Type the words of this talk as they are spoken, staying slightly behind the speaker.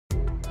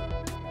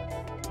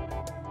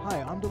Hi,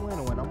 I'm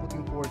Delano and I'm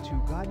looking forward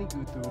to guiding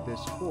you through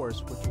this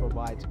course which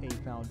provides a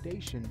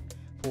foundation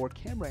for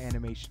camera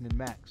animation in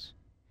Max.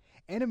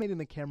 Animating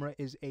the camera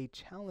is a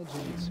challenge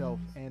in itself,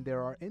 and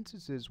there are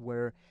instances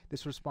where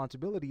this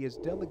responsibility is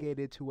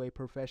delegated to a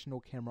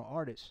professional camera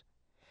artist.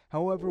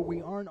 However,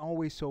 we aren't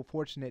always so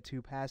fortunate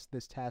to pass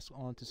this task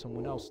on to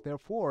someone else.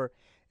 Therefore,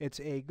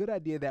 it's a good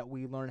idea that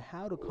we learn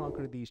how to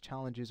conquer these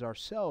challenges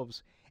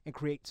ourselves and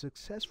create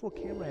successful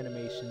camera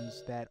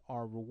animations that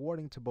are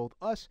rewarding to both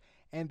us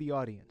and the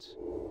audience.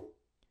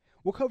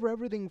 We'll cover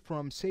everything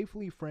from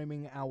safely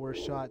framing our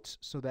shots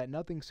so that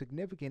nothing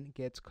significant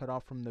gets cut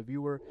off from the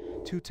viewer,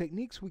 to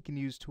techniques we can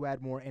use to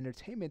add more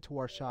entertainment to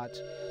our shots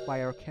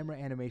by our camera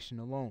animation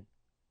alone.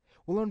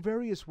 We'll learn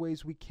various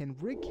ways we can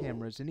rig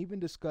cameras and even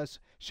discuss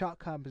shot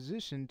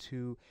composition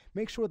to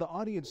make sure the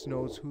audience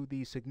knows who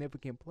the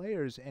significant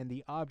players and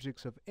the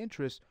objects of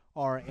interest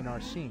are in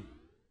our scene.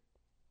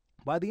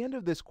 By the end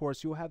of this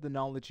course, you'll have the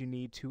knowledge you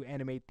need to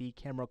animate the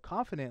camera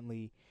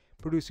confidently,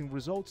 producing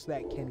results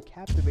that can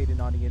captivate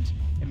an audience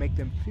and make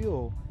them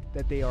feel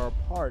that they are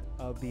a part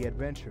of the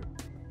adventure.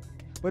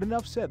 But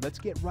enough said, let's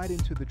get right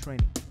into the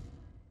training.